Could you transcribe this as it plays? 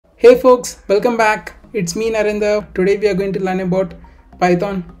Hey folks, welcome back. It's me Narendra. Today we are going to learn about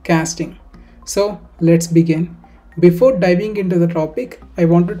Python casting. So let's begin. Before diving into the topic, I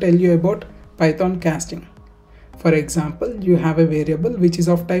want to tell you about Python casting. For example, you have a variable which is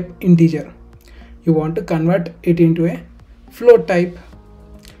of type integer. You want to convert it into a float type.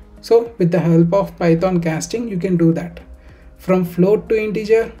 So with the help of Python casting, you can do that. From float to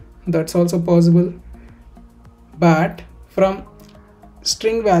integer, that's also possible. But from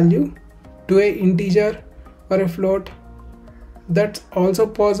string value to a integer or a float, that's also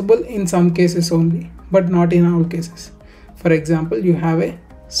possible in some cases only, but not in all cases. For example, you have a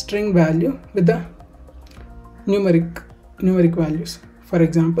string value with the numeric values. For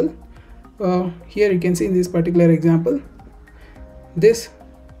example, here you can see in this particular example, this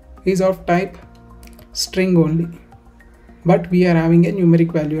is of type string only, but we are having a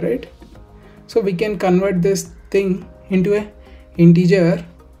numeric value, right? So we can convert this thing into a integer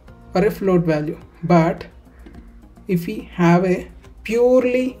or a float value. But if we have a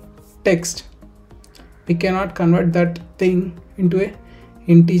purely text, we cannot convert that thing into a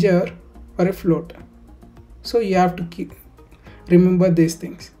integer or a float. So you have to remember these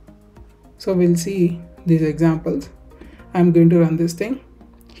things. So we'll see these examples. I'm going to run this thing.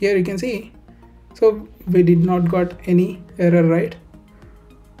 Here you can see, so we did not got any error, right?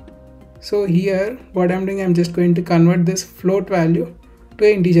 So here what I'm doing, I'm just going to convert this float value to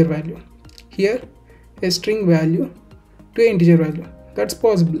an integer value. Here a string value to an integer value. That's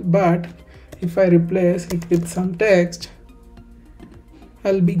possible, but if I replace it with some text,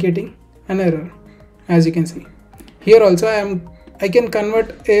 I'll be getting an error. As you can see here also, I can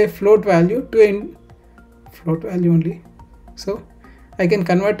convert a float value to a float value only. So I can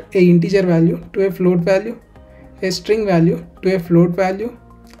convert a integer value to a float value, a string value to a float value.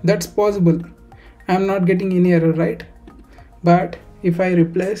 That's possible. I'm not getting any error, right? But if I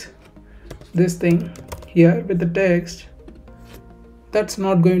replace this thing here with the text, that's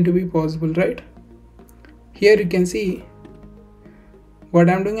not going to be possible, right? Here you can see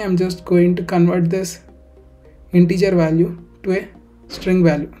what I'm doing. I'm just going to convert this integer value to a string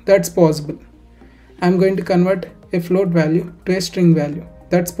value. That's possible. I'm going to convert a float value to a string value.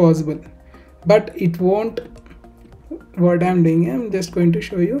 That's possible. But it won't. What I'm doing, I'm just going to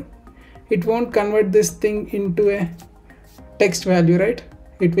show you, it won't convert this thing into a text value, right?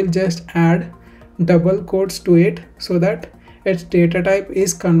 It will just add double quotes to it so that its data type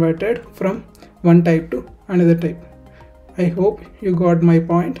is converted from one type to another type. I hope you got my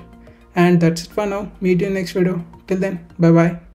point, and that's it for now. Meet you in next video. Till then, bye bye.